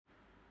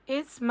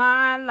It's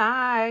my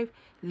life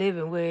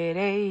living with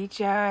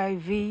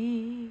HIV.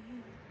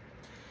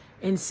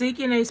 In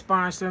seeking a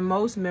sponsor,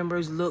 most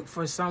members look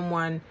for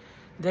someone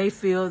they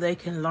feel they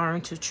can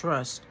learn to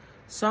trust,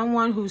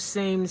 someone who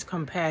seems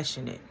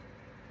compassionate.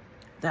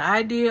 The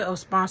idea of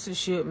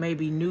sponsorship may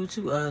be new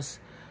to us.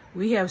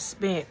 We have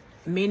spent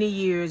many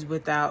years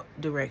without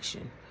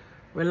direction,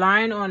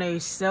 relying on a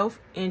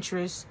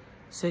self-interest,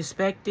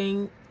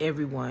 suspecting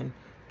everyone,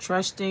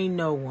 trusting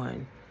no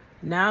one.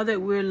 Now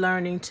that we're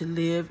learning to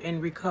live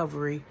in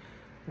recovery,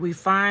 we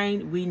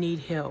find we need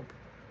help.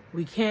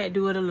 We can't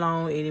do it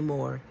alone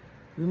anymore.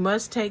 We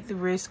must take the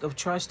risk of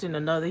trusting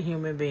another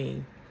human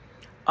being.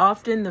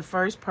 Often the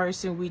first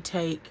person we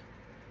take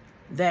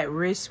that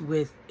risk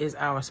with is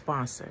our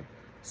sponsor.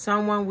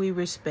 Someone we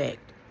respect,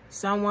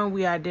 someone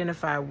we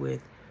identify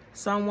with,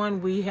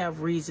 someone we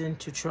have reason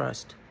to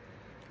trust.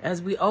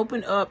 As we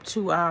open up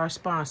to our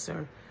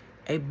sponsor,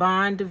 a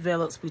bond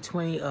develops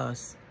between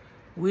us.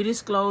 We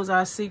disclose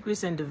our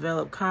secrets and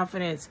develop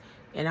confidence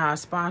in our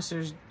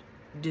sponsor's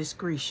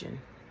discretion.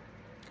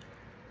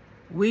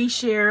 We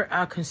share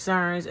our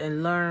concerns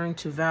and learn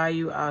to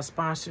value our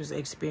sponsor's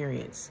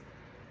experience.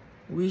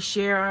 We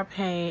share our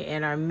pain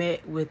and are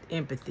met with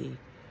empathy.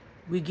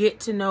 We get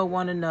to know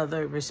one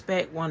another,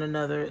 respect one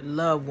another,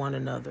 love one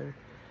another.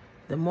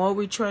 The more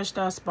we trust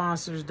our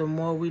sponsors, the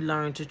more we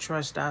learn to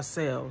trust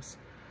ourselves.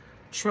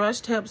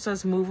 Trust helps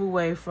us move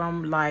away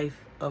from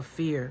life of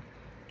fear,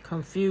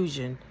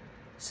 confusion,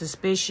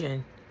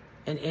 suspicion,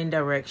 and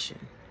indirection.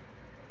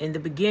 In the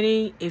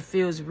beginning, it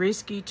feels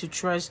risky to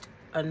trust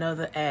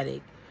another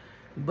addict,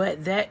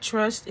 but that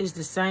trust is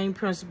the same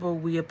principle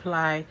we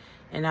apply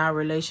in our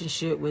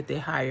relationship with a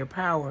higher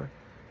power.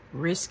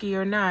 Risky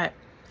or not,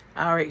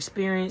 our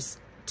experience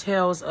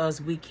tells us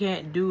we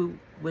can't do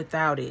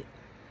without it.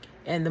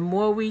 And the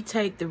more we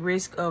take the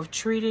risk of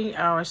treating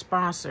our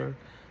sponsor,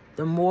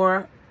 the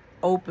more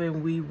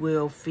open we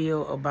will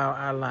feel about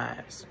our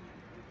lives.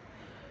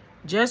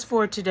 Just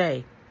for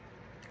today,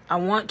 I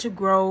want to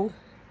grow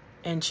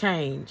and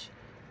change.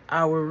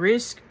 I will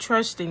risk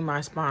trusting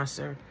my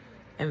sponsor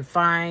and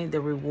find the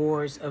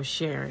rewards of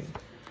sharing.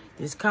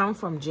 This comes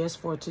from Just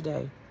for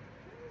Today.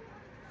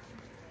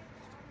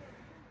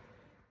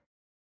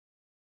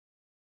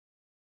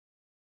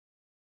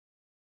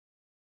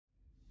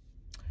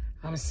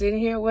 I'm sitting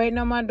here waiting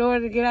on my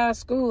daughter to get out of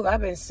school.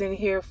 I've been sitting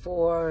here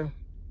for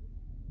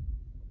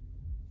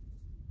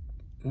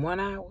 1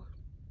 hour.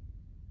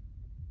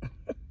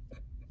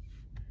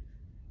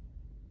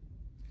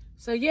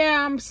 So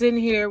yeah, I'm sitting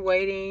here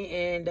waiting,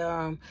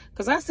 and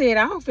because I said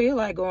I don't feel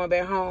like going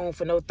back home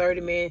for no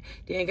 30 minutes.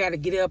 Then got to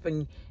get up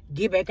and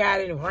get back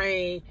out in the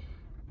rain.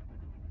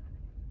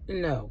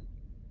 No.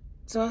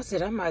 So I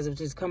said I might as well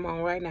just come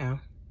on right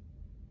now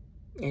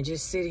and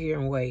just sit here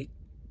and wait.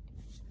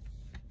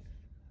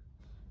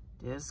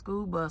 There's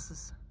school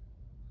buses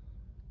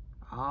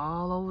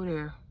all over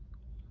there.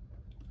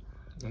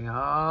 They're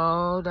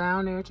all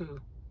down there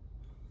too,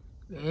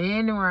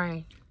 in the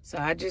rain. So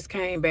I just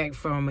came back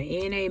from an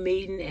NA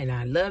meeting and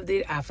I loved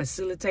it. I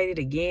facilitated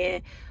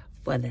again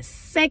for the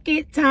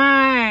second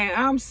time.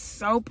 I'm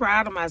so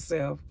proud of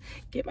myself.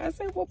 Get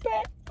myself a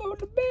pat on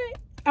the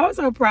back. I'm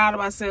so proud of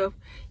myself.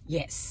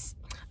 Yes.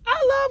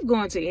 I love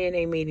going to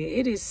NA meeting.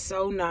 It is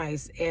so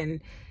nice.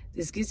 And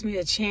this gives me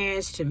a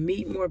chance to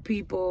meet more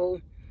people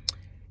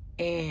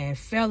and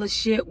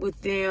fellowship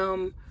with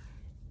them.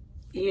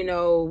 You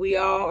know, we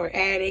all are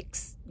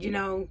addicts. You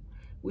know,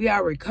 we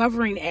are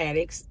recovering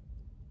addicts.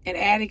 An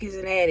addict is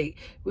an addict.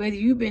 Whether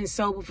you've been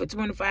sober for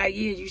 25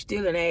 years, you're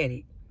still an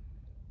addict.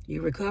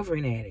 You're a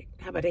recovering addict.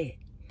 How about that?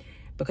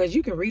 Because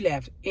you can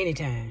relapse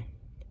anytime.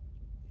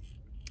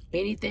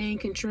 Anything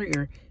can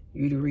trigger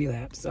you to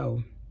relapse.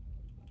 So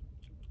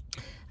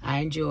I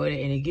enjoyed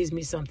it, and it gives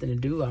me something to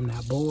do. I'm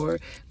not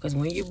bored. Because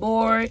when you're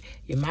bored,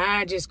 your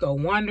mind just go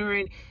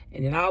wandering,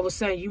 and then all of a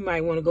sudden you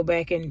might want to go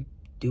back and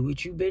do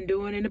what you've been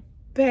doing in the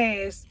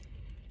past.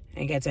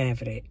 Ain't got time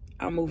for that.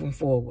 I'm moving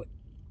forward.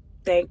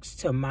 Thanks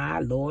to my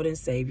Lord and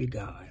Savior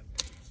God.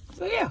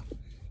 So yeah,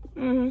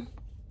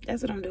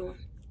 that's what I'm doing.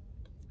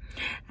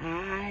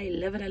 I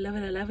love it. I love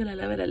it. I love it. I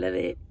love it. I love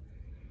it.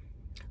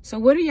 So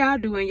what do y'all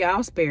do in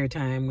y'all spare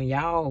time when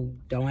y'all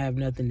don't have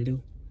nothing to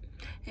do?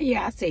 And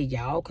yeah, I say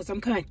y'all because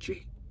I'm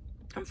country.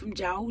 I'm from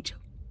Georgia.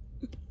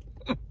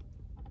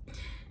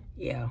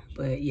 Yeah,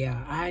 but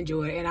yeah, I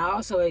enjoy it. And I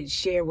also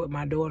share with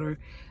my daughter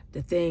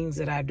the things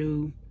that I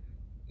do,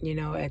 you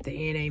know, at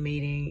the NA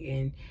meeting.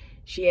 And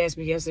she asked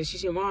me yesterday, she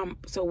said, Mom,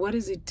 so what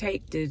does it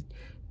take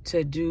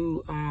to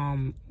do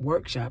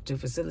workshop, to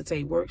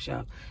facilitate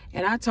workshop?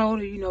 And I told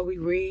her, you know, we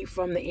read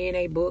from the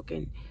NA book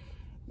and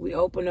we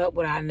open up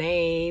with our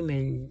name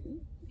and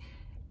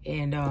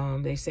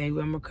they say,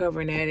 well, I'm a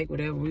recovering addict,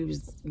 whatever.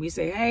 We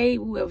say, hey,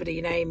 whoever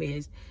the name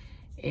is.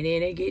 And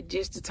then they get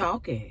just to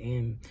talking.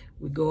 And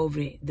we go over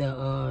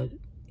the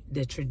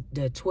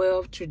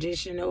 12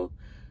 traditional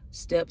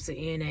steps of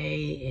NA.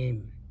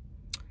 And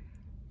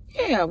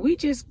yeah, we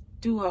just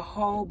do a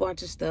whole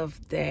bunch of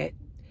stuff that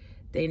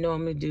they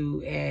normally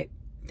do at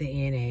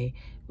the NA.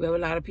 We have a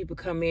lot of people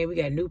come in. We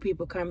got new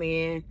people come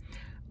in.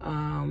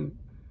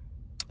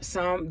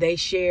 Some they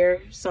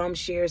share, some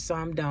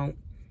don't.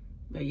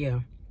 But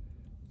yeah,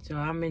 so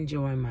I'm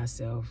enjoying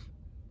myself.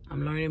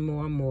 I'm learning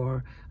more and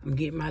more. I'm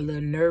getting my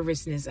little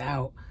nervousness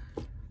out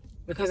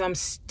because I'm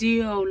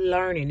still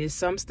learning. There's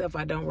some stuff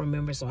I don't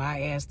remember, so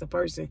I asked the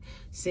person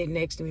sitting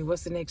next to me,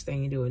 what's the next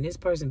thing you do? And this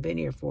person been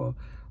here for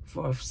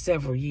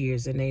several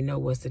years, and they know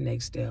what's the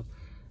next step.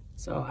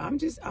 So I'm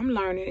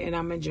learning, and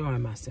I'm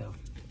enjoying myself.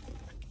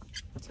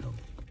 So,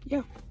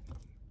 yeah.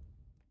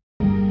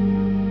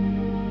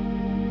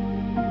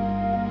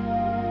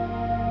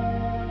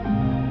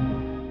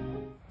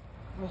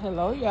 Well,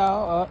 hello,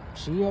 y'all.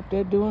 She up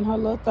there doing her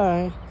little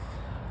thing.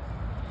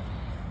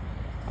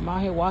 I'm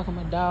out here walking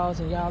my dogs,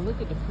 and y'all look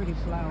at the pretty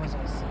flowers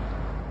I see.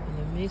 In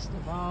the midst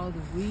of all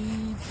the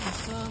weeds and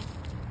stuff.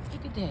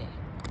 Look at that.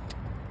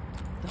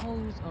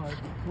 Those are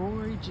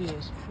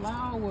gorgeous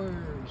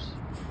flowers.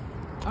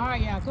 All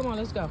right, y'all, come on,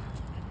 let's go.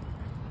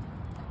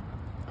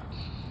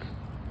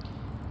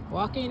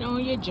 Walking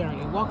on your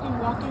journey. Walking,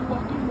 walking,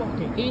 walking,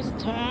 walking. It's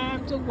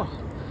time to walk.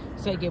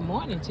 Say good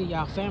morning to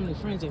y'all family,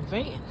 friends, and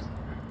fans.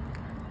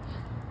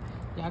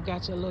 Y'all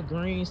got your little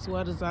green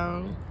sweaters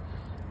on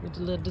with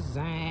the little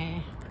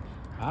design.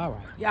 All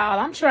right. Y'all,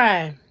 I'm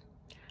trying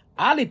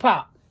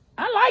Olipop.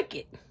 I like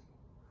it.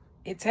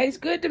 It tastes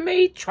good to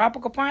me.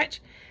 Tropical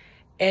punch.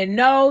 And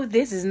no,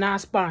 this is not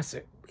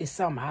sponsored. It's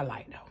something I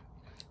like, though.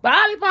 But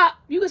Olipop,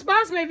 you can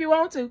sponsor me if you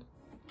want to.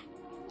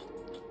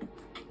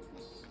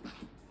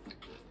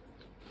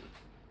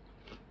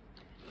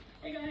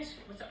 Hey guys,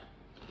 what's up?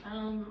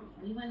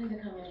 We wanted to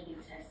come in and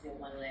get tested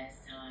one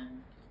last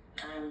time.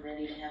 I'm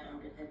ready to have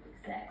unprotected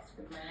sex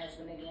with my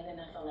husband again,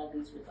 and I felt like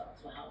these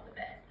results will help with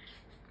that.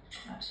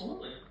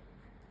 Absolutely.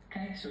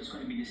 Okay, so it's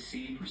going to be the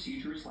same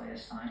procedure as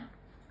last time.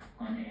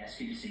 I'm going to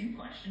ask you the same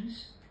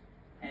questions,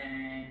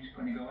 and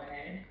I'm going to go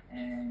ahead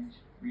and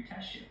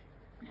retest you.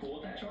 You cool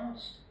with that,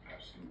 Charles?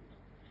 Absolutely.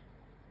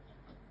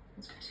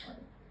 Let's get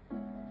started.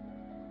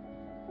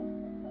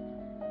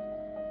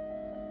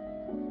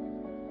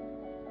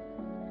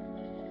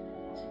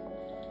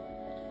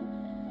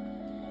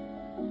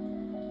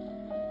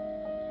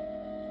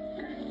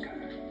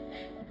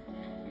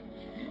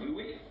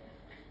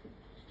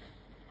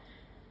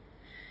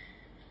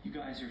 You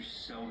guys are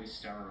so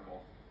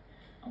hysterical.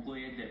 I'm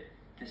glad that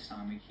this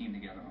time we came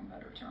together on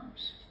better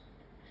terms.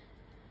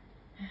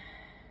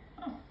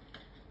 Oh,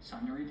 it's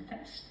time to read the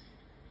test.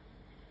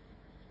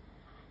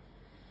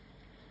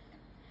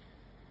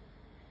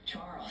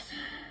 Charles,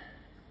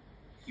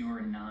 you are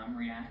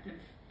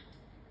non-reactive,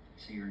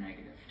 so you're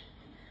negative.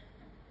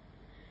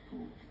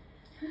 Cool.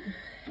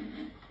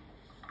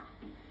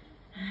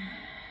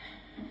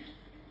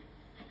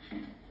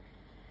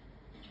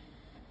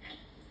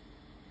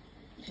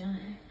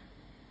 John,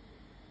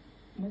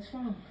 what's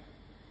wrong?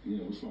 Yeah,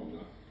 what's wrong,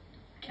 Doc?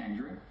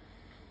 Kendra,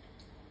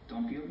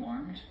 don't be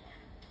alarmed.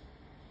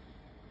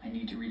 I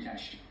need to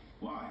retest you.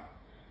 Why?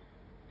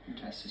 Your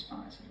test is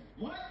positive.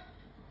 What?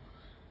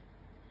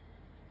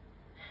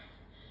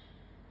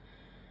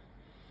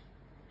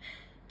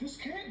 This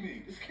can't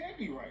be. This can't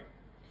be right.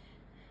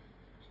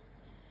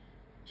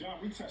 John,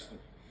 retest him.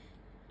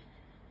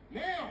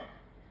 Now!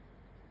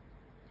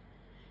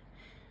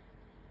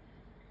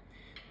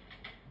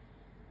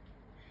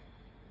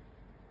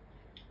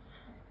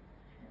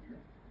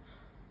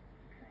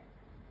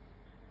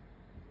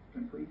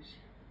 Then please.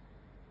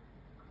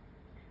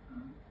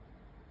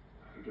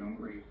 You're doing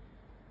great.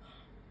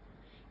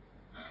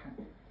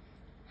 Okay.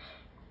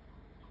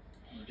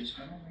 We're just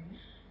gonna wait.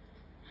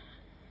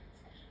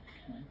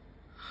 Okay.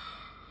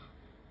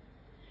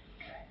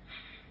 Okay.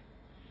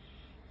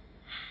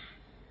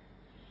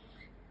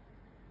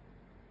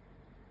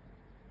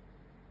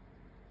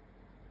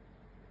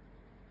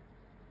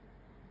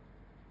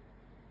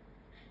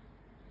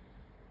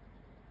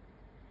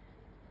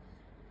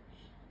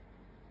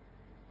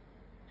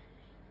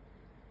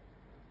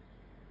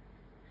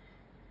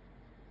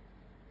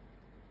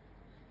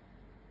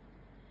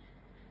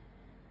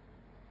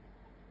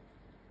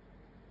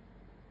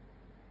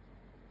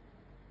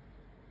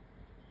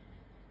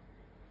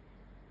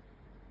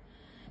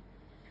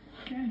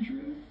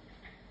 Kendra,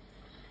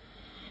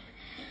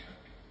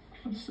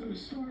 I'm so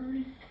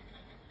sorry.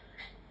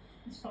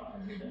 It's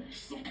positive.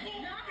 So no, man!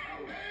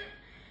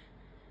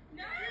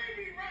 No! Can't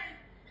be right!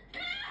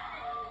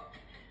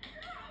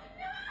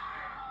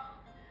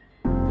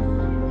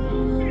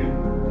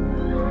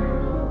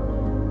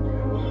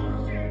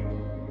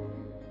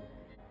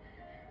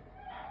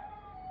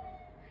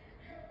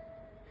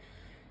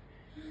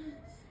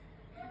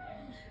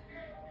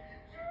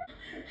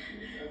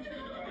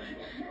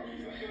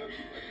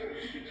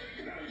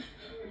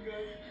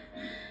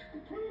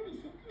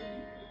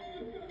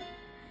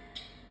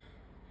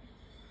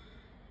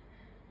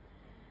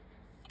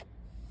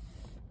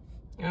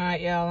 All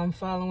right, y'all, I'm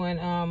following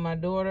my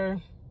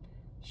daughter.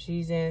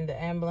 She's in the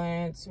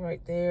ambulance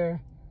right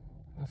there.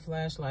 My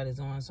flashlight is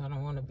on, so I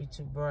don't want to be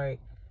too bright.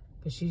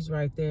 But she's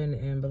right there in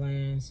the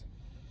ambulance.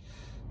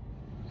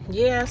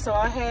 Yeah, so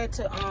I had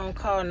to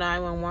call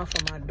 911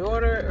 for my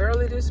daughter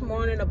early this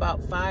morning about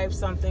 5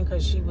 something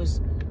because she was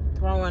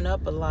throwing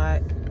up a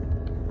lot.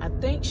 I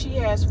think she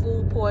has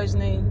food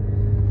poisoning.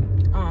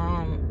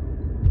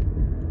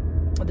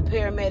 The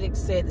paramedics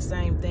said the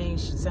same thing.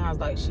 She sounds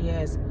like she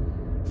has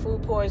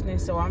food poisoning,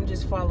 so I'm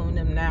just following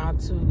them now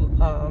to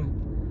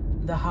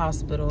the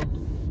hospital,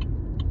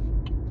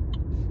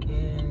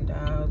 and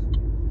I'll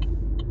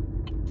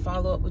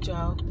follow up with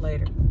y'all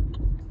later.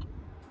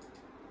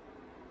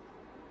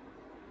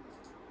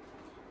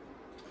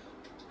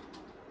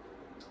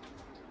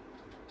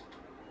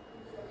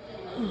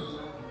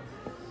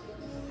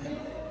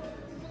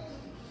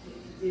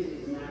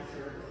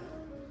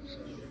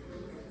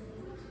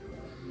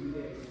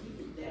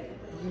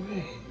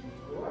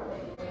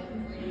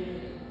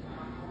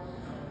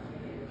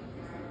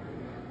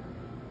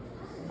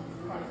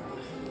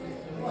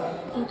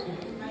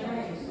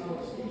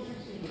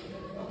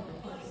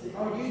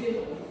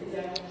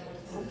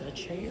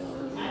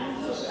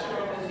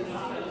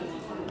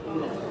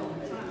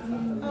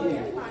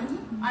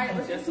 Alright,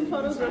 let's get some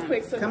photos real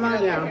quick. So come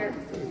on, y'all.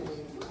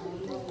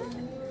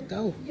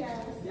 Go.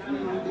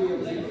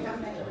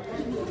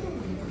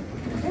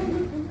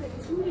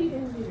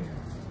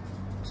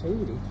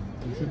 Tubi.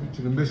 Contribute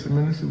to the mission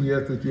ministry. We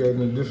ask that you add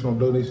an additional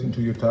donation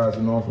to your tithes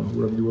and offerings,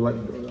 whatever you would like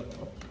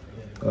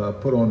to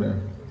put on there.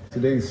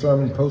 Today's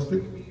sermon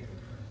posted.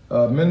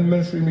 Men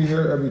ministry meet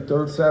here every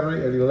third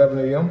Saturday at 11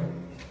 a.m.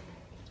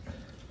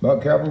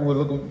 Mount Calvary,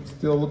 we're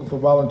still looking for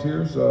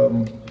volunteers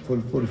for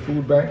the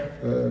food bank.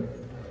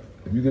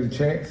 If you get a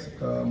chance,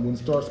 when it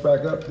starts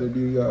back up, they'll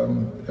be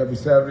every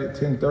Saturday at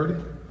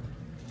 10:30.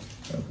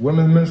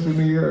 Women's ministry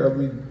meet here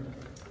every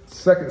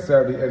second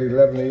Saturday at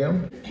 11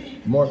 a.m.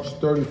 March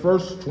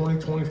 31st,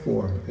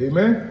 2024.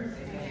 Amen?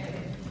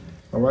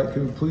 All right,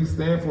 can we please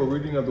stand for a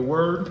reading of the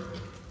word?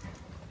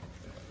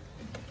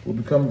 We'll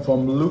be coming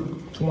from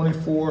Luke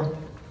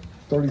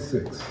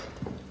 24:36.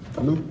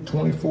 Luke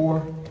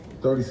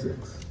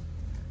 24:36.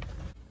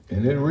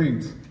 And it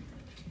reads,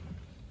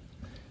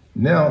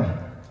 Now,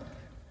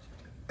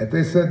 as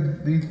they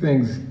said these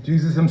things,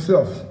 Jesus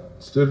himself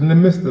stood in the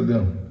midst of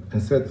them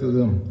and said to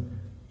them,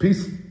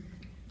 Peace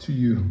to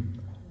you.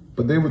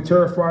 But they were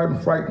terrified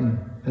and frightened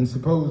and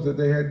supposed that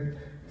they had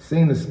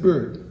seen a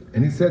spirit.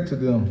 And he said to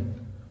them,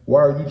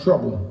 Why are you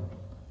troubled?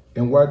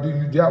 And why do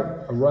you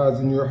doubt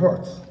arise in your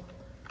hearts?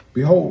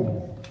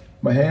 Behold,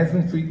 my hands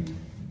and feet,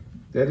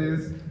 that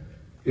is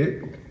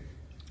it,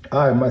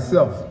 I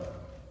myself,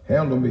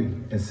 handle me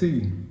and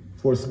see.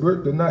 For a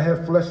spirit does not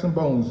have flesh and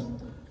bones,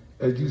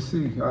 as you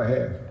see I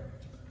have.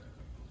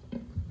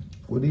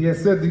 When he had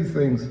said these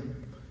things,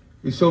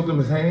 he showed them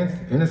his hands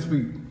and his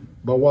feet.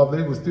 But while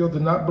they still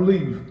did not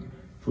believe,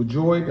 for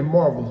joy and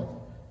marvel,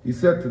 he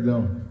said to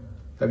them,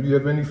 Have you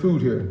any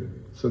food here?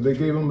 So they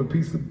gave him a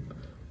piece of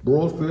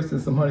broiled fish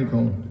and some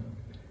honeycomb.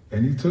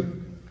 And he took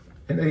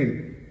and ate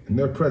it in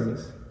their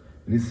presence.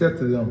 And he said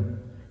to them,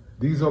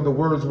 These are the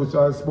words which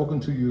I have spoken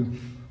to you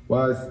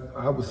while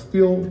I was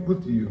still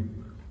with you,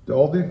 that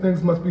all these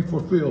things must be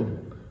fulfilled,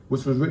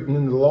 which was written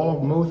in the law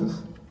of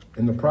Moses,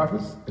 and the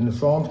prophets, and the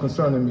Psalms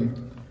concerning me.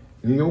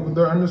 And he opened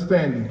their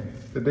understanding,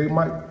 that they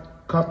might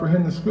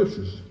comprehend the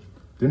scriptures.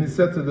 Then he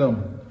said to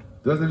them,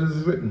 Thus it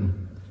is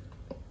written,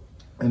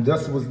 and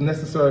thus it was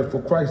necessary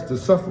for Christ to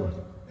suffer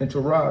and to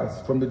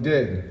rise from the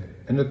dead,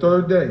 and the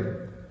third day,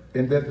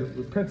 and that the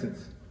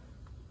repentance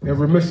and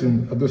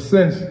remission of the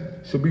sins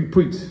shall be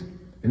preached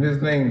in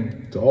his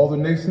name to all the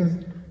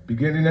nations,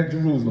 beginning at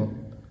Jerusalem.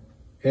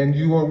 And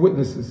you are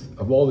witnesses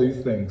of all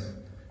these things.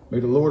 May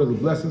the Lord of the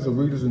blessings of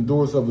readers and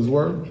doers of his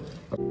word.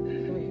 Come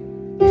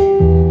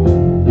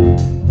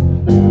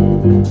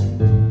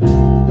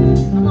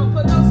on,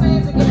 put those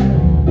hands together.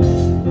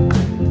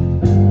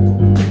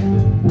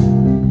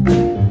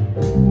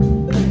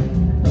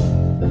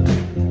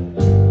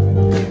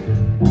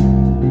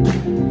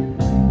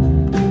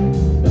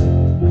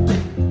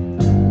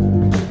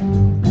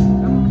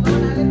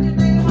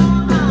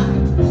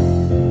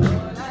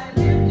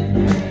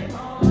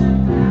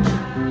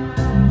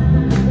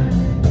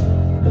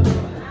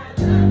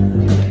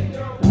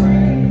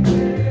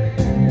 Praise.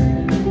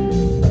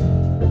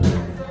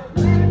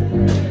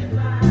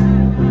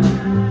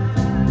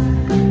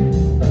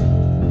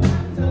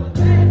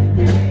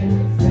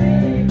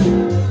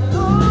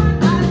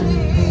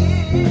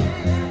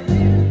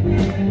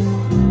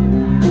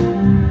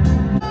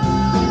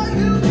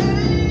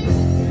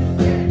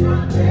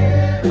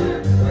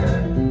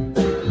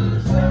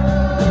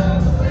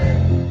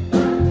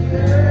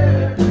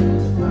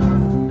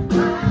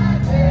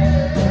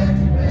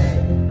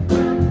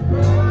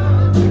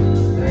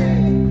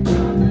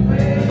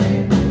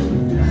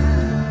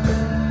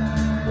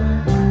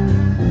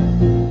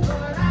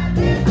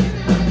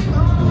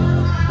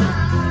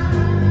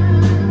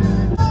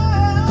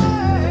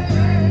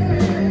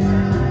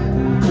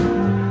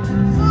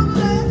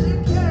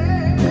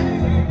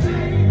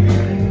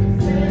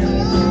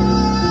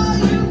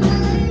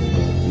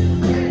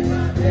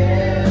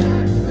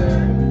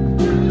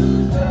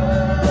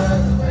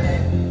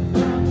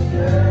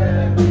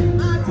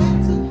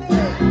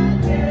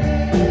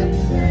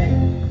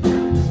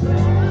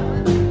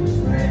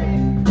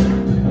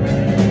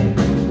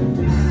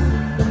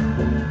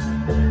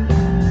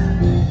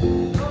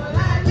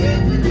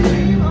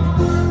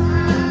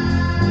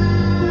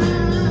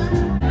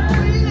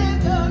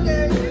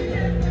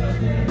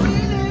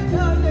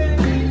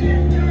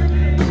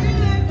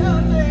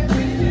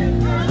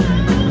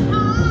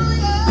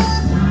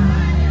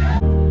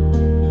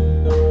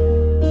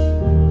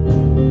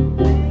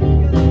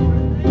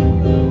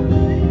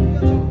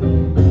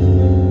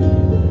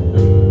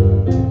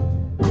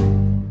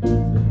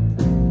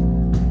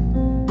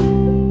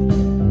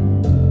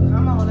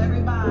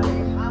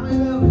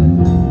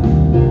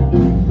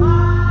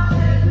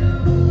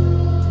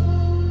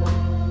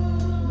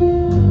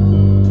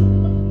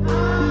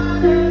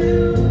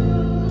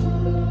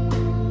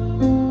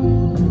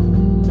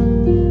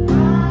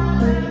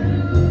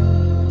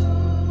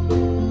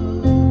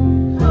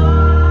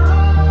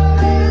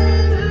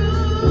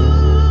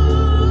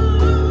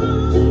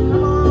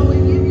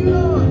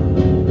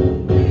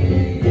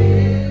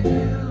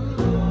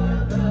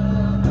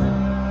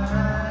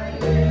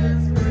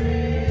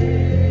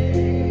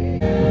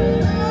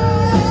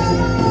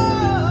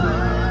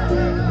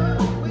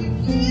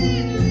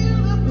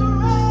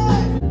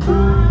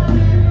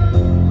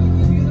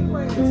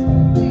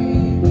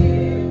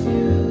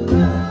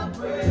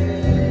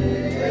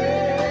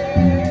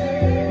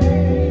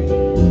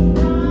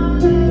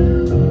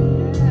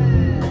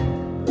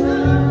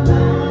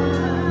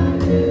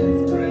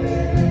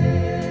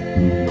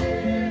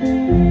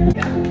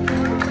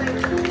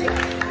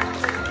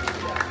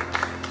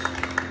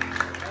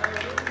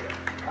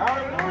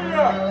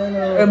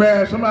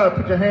 Amen. Somebody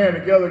put your hand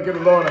together and give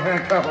the Lord a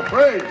hand clap of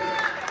praise.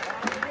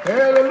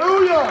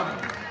 Hallelujah.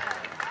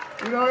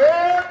 You know,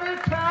 every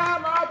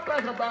time I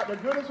think about the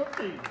goodness of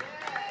Jesus,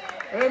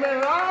 amen,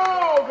 and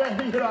all that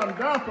he had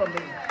done for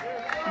me,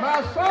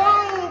 my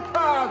soul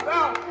cries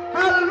out,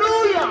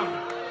 hallelujah.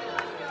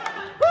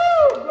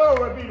 Woo,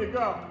 glory be to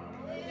God.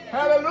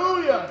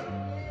 Hallelujah.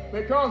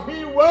 Because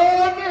he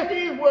was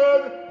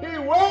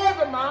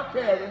my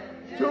carry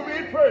to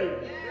be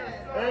praised.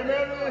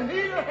 Amen. And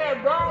he that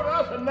had brought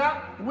us and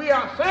not we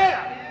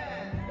ourselves.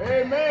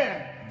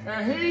 Amen.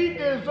 And he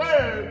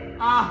deserves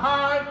our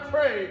high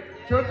praise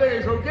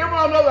today. So give him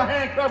another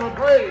hand clap of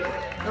praise.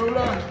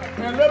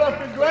 And let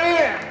us be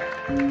glad.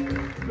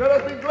 Let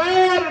us be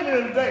glad in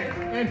this day,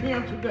 in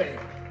him today.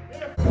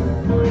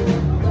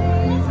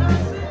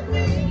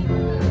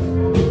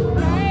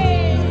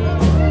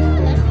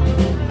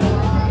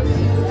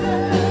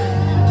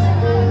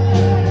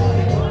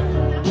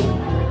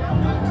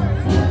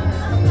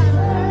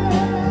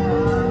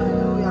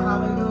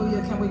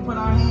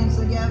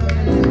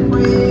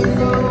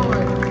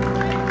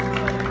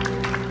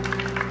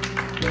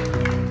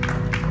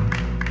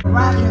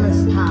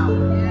 Miraculous power.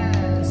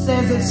 It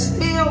says it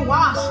still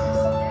washes,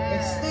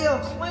 it still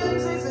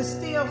cleanses, it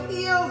still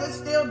heals, it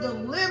still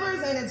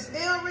delivers, and it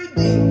still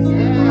redeems.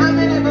 How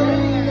many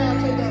believe that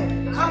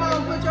today? Come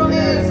on, put your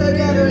hands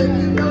together if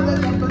you know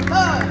that the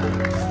blood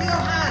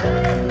still has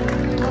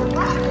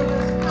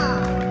miraculous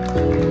power.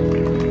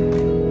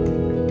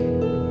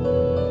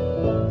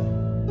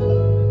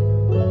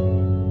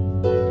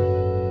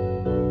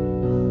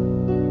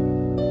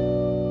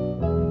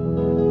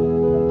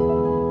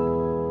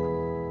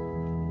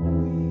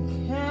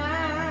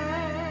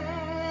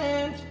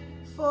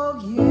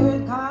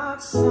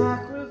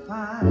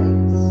 Sacrifice.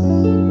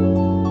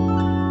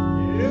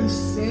 He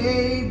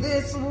saved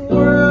this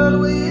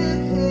world with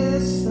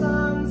his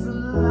son's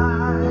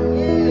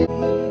life,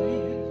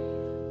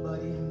 but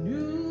he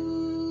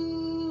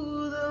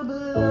knew the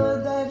blood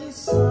that his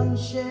son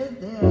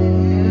shed there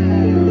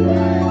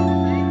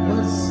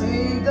would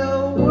save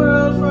the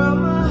world from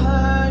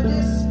her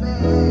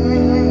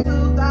despair.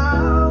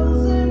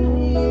 2,000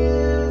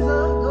 years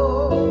ago,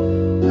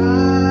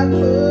 God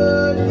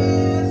put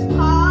his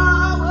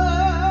power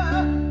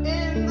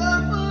in the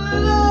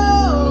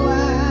flow,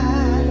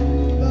 and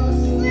the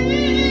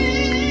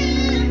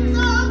sins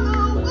of the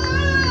world.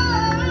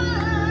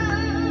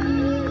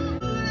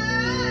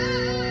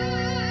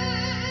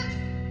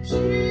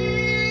 Jesus'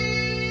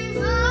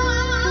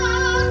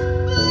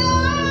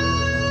 blood.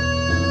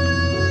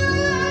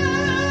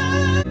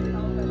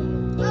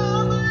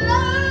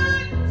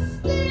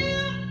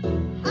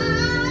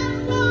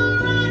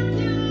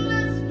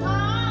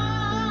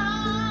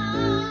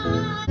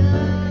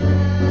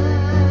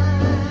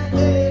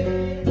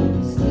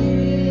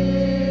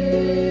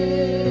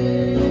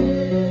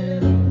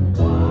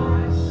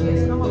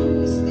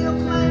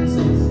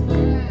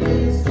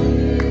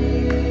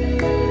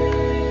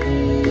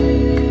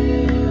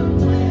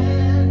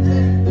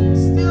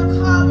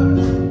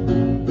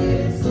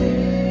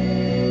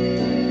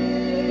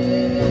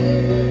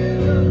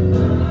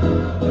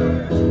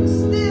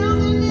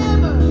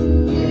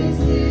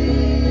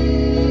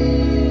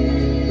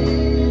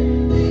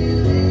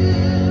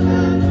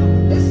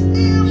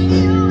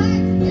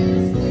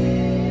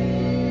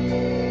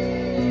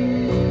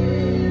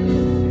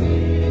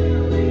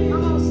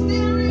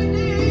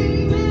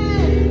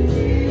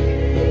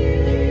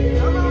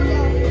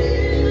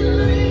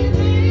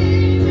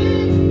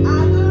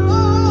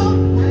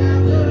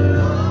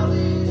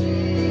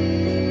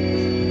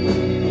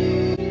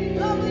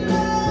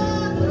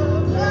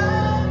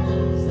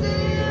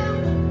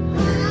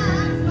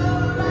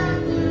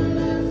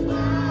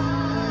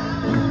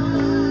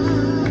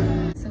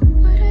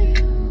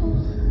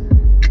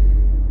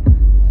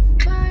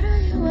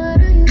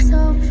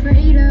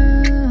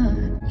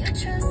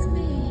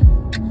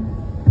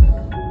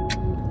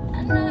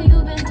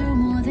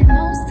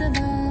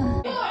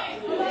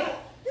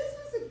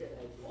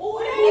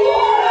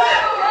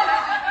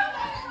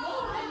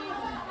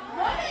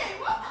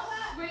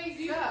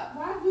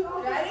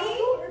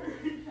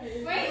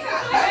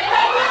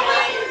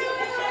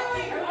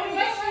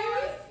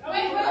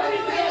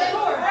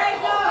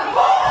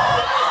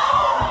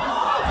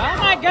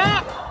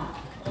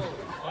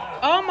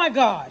 Oh my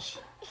gosh.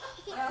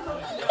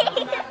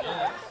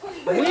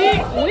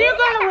 We're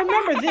gonna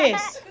remember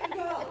this.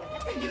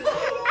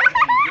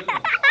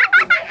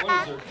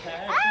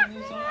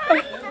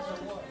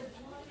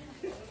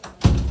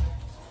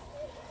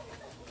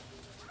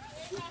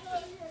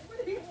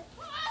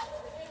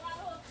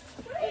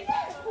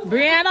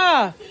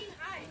 Brianna.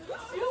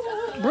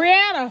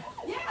 Brianna.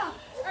 Yeah.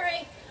 All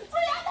right.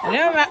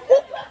 Never mind.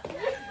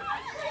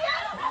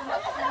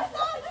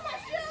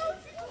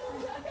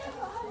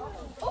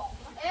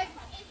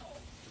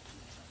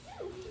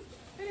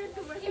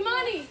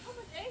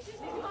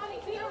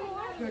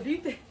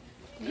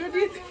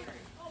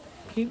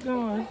 Keep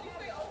going.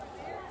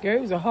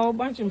 There was a whole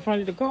bunch in front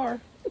of the car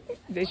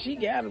that she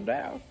got them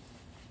down.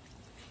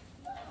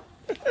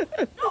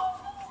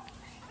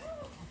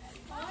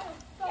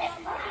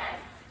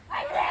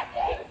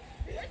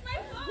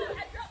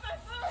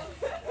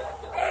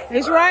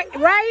 It's right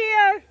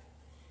here.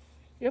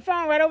 Your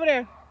phone right over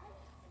there.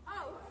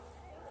 Oh.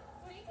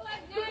 Think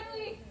like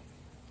Natalie.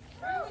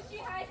 Where was she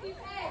hide these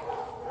eggs?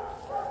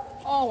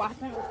 Oh, I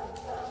found it.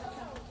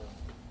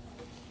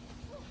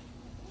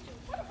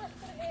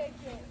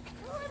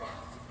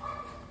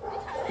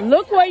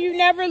 Look where you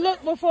never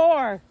looked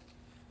before.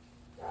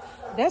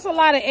 That's a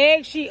lot of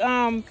eggs she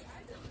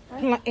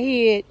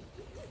hid.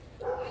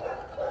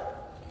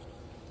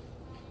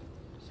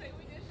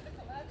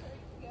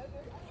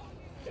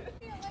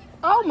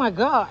 Oh my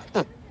God.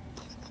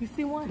 You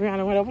see one?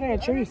 Brianna went over there,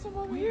 tree.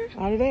 Over here?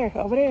 Over there,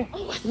 over there.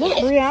 Look,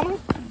 Brianna.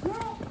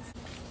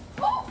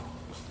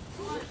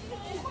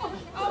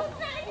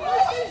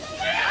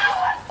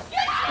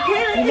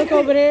 You look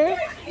over there.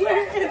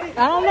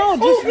 I don't know,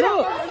 just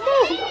look.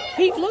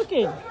 Keep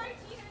looking.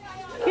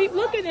 Keep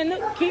looking and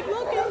look. Keep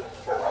looking.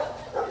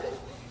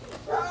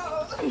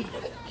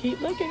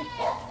 Keep looking.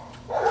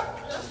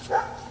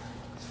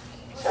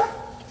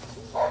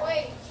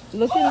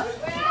 Looking.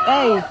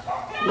 Hey,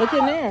 look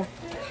in there.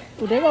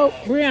 Oh, there go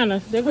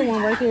Brianna. There go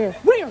one right there.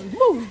 Where?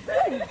 Move.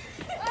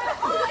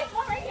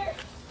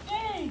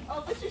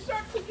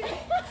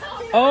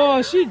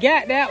 Oh, she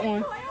got that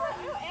one.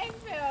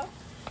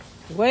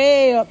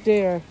 Way up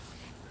there.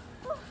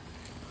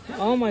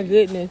 Oh my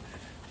goodness.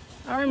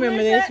 I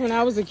remember this when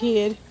I was a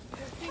kid.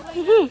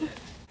 Don't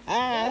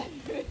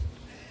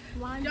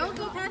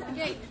go past the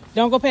gate.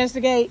 Don't go past the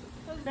gate.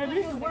 Baby,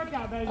 this is a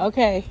workout, baby.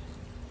 Okay.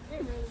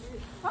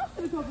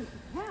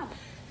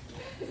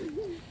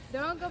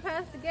 Don't go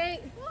past the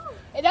gate.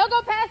 And don't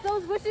go past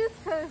those bushes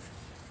because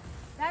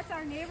that's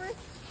our neighbors.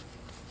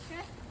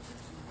 Okay?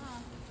 I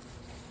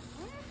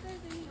wonder if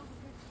there's any over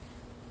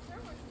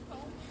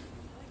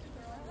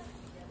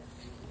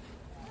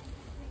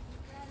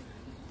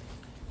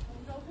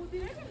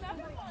here.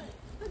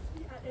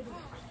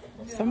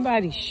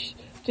 Somebody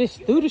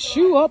just threw the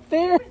shoe up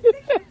there.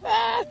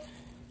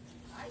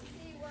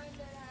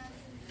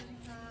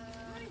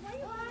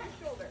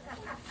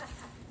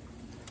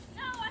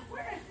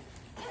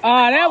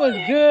 Oh, that was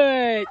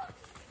good.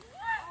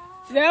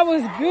 That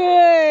was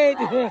good.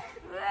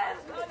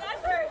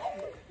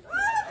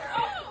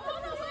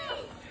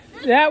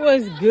 That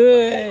was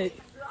good.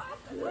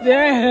 Oh,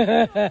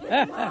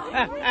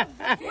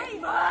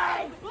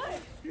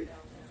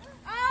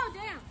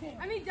 damn.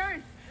 I mean,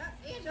 darn.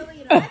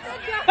 I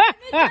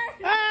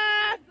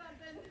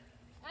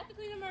have to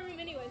clean up my room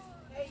anyways.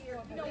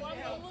 You know what I'm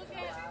going to look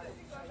at?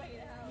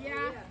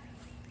 Yeah.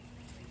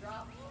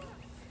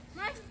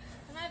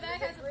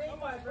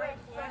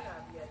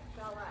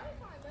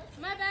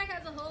 My bag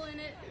has a hole in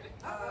it.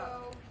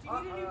 Uh-oh. Do you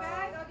need a new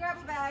bag? I'll grab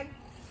a bag.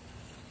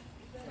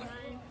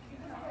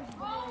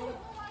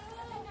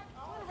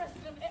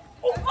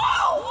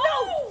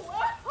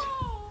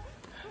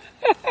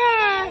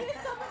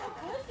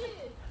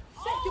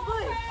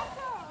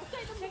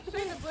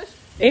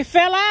 It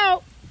fell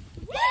out.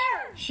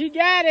 Where? She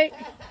got it.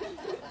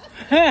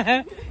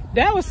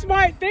 That was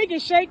smart thinking,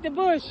 shake the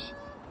bush.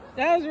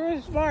 That was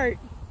real smart.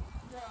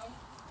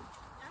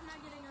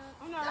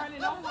 I'm not running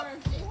nowhere.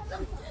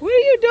 What are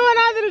you doing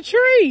under the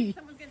tree?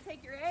 Someone's going to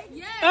take your eggs?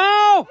 Yes.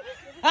 Oh.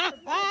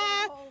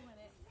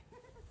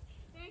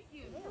 Thank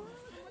you.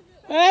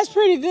 Well, that's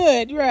pretty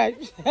good,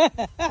 right?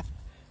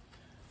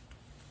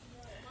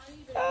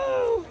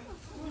 Oh.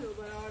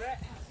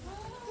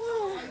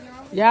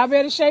 Y'all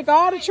better shake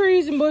all the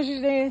trees and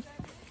bushes then.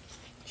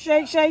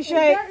 Shake, shake, Is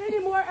shake. there any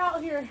more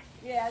out here?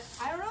 Yes.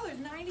 I don't know. There's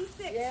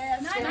 96. Yeah,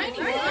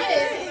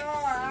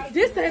 96.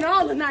 This ain't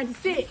all the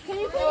 96. Can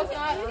you give us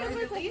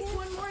at least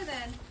one more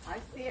then? I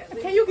see it.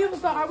 Can you give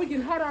us are we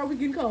getting hot or are we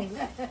getting cold?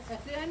 Did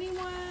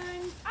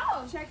anyone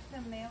check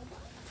the mail?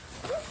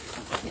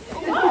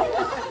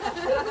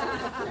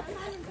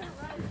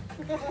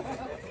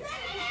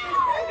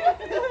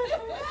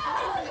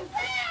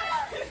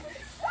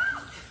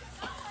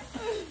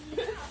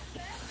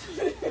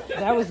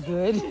 That was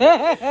good. I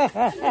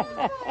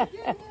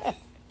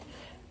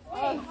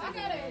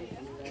got it.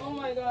 Oh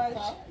my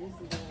gosh.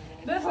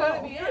 That's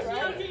gotta be it,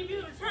 right?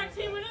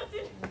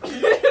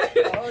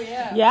 Oh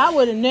yeah. Yeah, I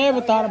would have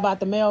never thought about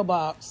the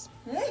mailbox.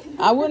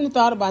 I wouldn't have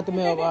thought about the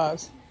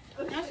mailbox.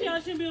 I see I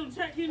shouldn't be able to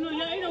track you.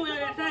 Y'all ain't know where I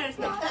got fast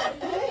now. I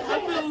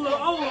feel a little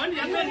old. I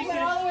better say.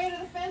 All the way to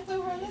the fence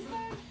over on this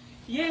side?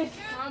 Yes.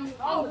 Yeah,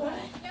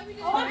 we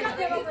did. Oh, I got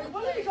that over.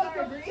 What did you go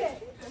through?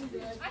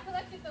 I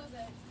collected those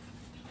eggs.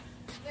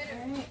 Later.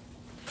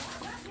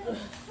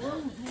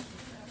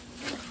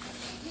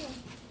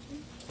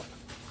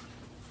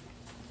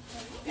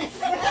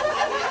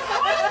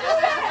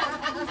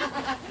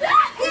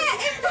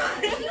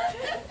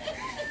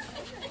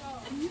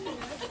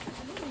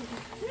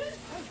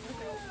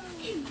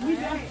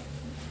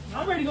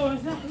 I'm ready to go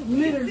inside.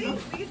 We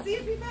can see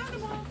if you found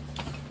them all.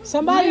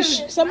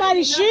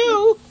 Somebody's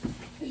shoe.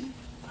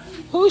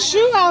 Whose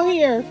shoe out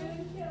here?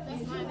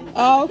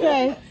 Oh,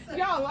 okay.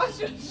 Y'all, watch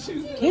your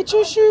shoes. Get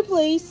your shoe,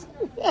 please.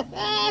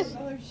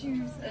 Other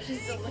shoes.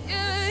 Look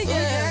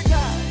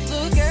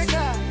at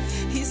God.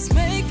 He's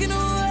making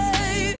a